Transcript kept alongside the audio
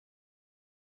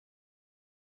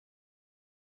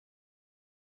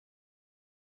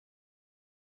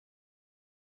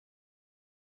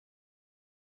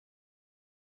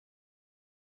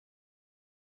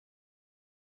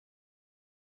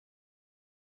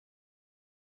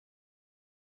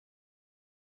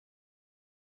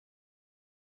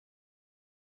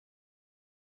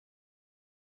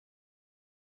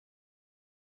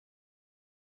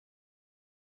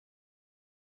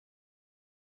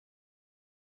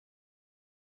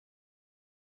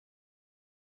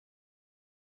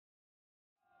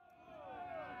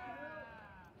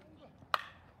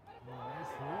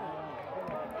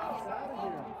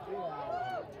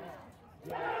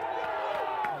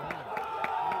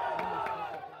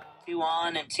2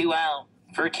 on and 2 out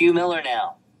for Q Miller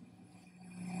now.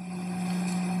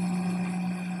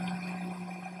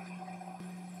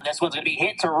 This one's going to be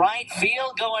hit to right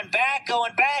field, going back,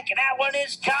 and that one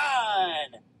is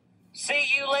gone. See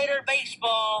you later,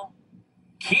 baseball.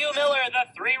 Q Miller, the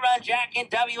 3-run jack in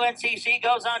WNCC,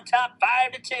 goes on top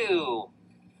 5-2.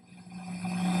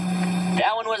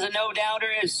 That one was a no-doubter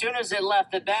as soon as it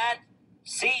left the bat.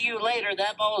 See you later.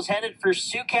 That ball is headed for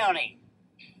Sioux County.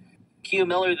 Q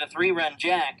Miller, the 3-run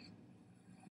jack.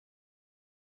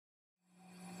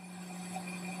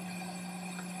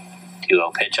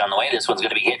 Two-0 pitch on the way. This one's going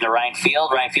to be hit to right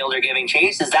field. Right fielder giving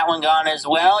chase. Is that one gone as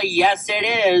well? Yes, it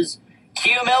is.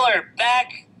 Q Miller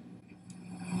back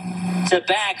to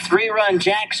back. 3-run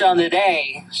jacks on the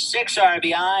day. 6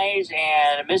 RBIs.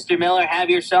 And Mr. Miller, have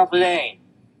yourself a day.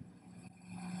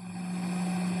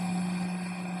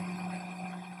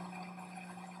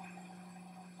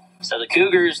 So the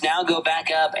Cougars now go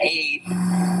back up 8.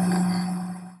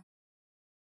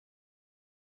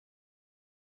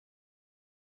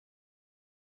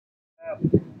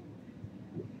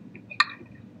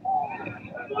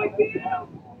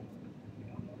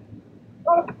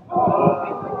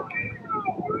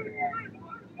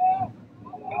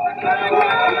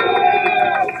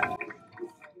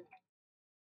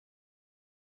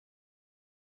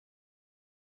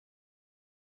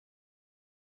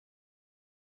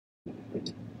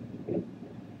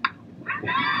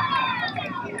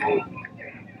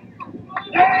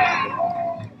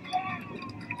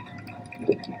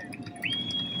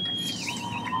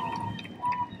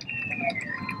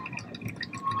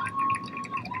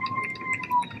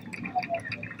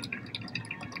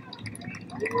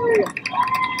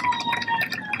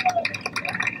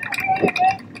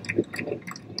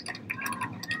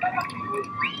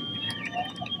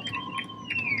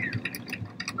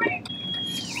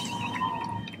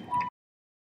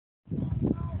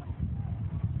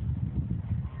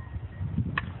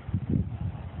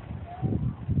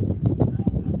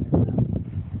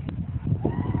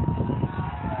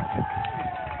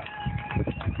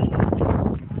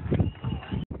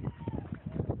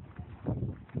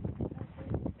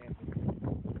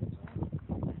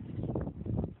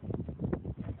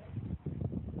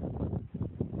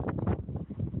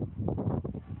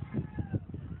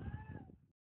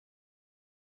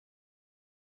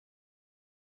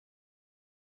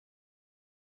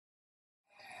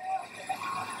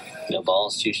 No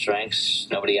balls, 2 strikes,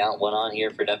 nobody out, 1 on here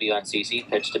for WNCC.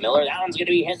 Pitch to Miller. That one's going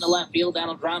to be hit in the left field.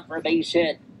 That'll drop for a base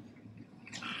hit.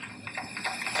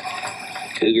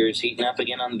 Cougars heating up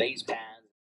again on the base path.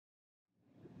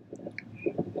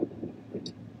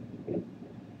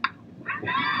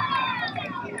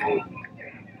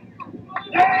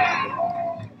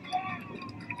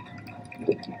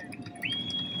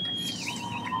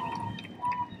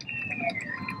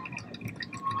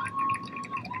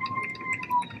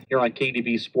 Here on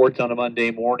KDB Sports on a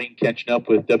Monday morning, catching up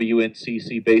with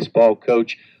WNCC baseball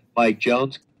coach Mike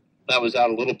Jones. That was out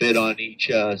a little bit on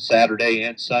each Saturday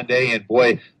and Sunday, and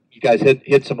boy, you guys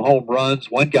hit some home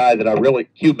runs. One guy that I really,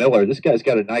 Q Miller, this guy's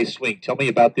got a nice swing. Tell me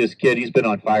about this kid. He's been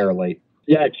on fire late.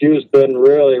 Yeah, Q's been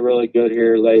really, really good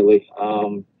here lately.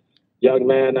 Young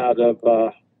man out of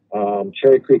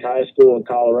Cherry Creek High School in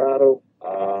Colorado.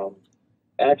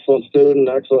 Excellent student,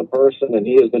 excellent person, and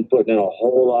he has been putting in a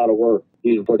whole lot of work.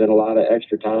 He's put in a lot of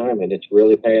extra time, and it's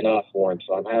really paying off for him,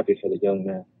 so I'm happy for the young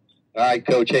man. All right,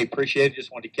 Coach. Hey, appreciate it.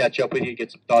 Just wanted to catch up with you,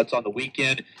 get some thoughts on the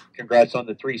weekend. Congrats on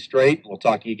the 3 straight. We'll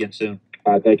talk to you again soon.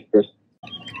 All right, thank you, Chris.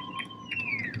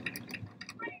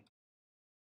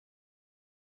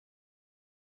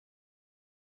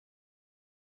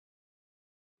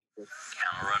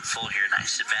 Count run full here.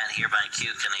 Nice at bat here by Q.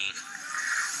 Can he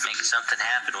make something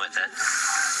happen with it?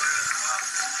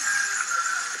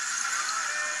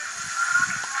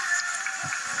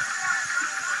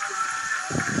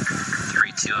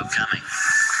 3-2 upcoming.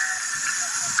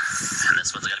 And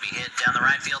this one's going to be hit down the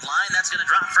right field line. That's going to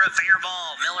drop for a fair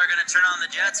ball. Miller going to turn on the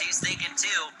Jets. He's thinking 2.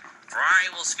 Ferrari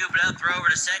will scoop it up, throw over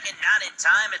to second. Not in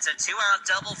time. It's a 2-out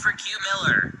double for Q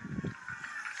Miller.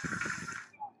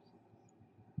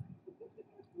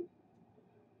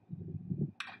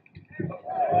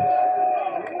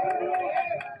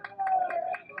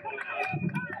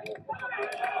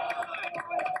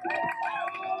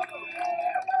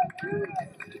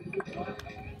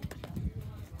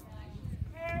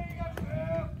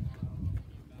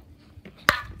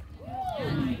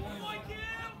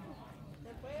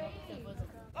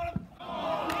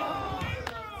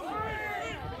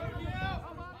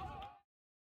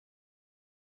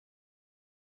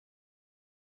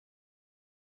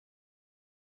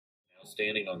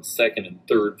 standing on second and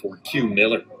third for Q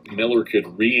Miller. Miller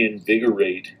could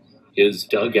reinvigorate his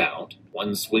dugout.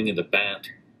 One swing of the bat.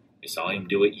 We saw him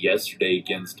do it yesterday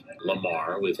against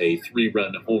Lamar with a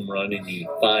 3-run home run in the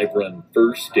 5-run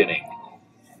first inning.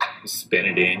 Spin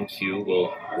it in. Q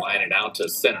will line it out to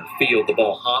center field. The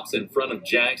ball hops in front of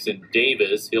Jackson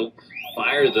Davis. He'll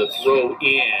fire the throw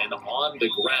in on the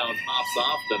ground, hops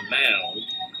off the mound,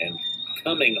 and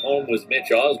coming home was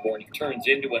Mitch Osborne. He turns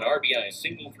into an RBI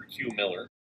single for Q Miller.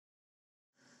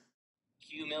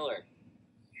 Q Miller.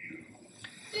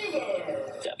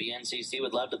 WNCC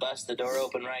would love to bust the door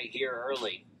open right here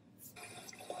early.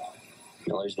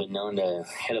 Miller's been known to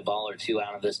hit a ball or two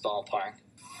out of this ballpark.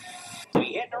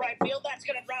 We hit the right field. That's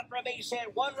going to drop for a base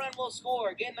hit. 1 run will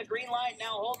score. Getting the green light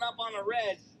now, holding up on a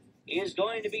red is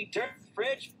going to be Dirk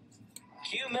Fridge.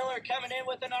 Q Miller coming in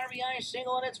with an RBI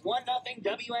single, and it's 1-0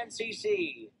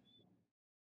 WNCC.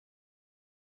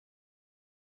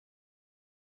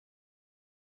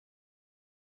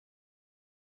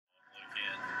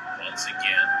 Once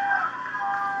again,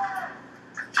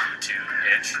 2-2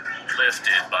 pitch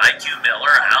lifted by Q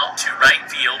Miller out to right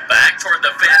field, back toward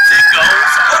the fence. It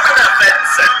goes over the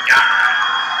fence and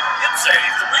it's a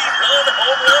 3-run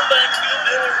home run by Q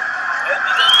Miller. And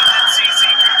the WNCC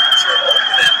Cougars are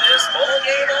opening this ball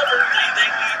game up early. They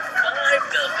lead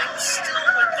 5-0, still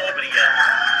with nobody out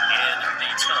in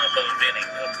the top of inning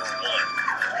number 1.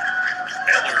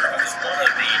 Miller, who's one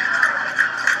of the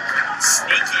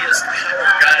sneakiest power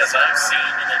guys I've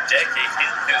seen in a decade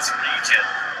in this region.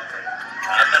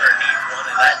 Got underneath one,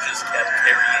 and that just kept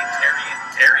carrying.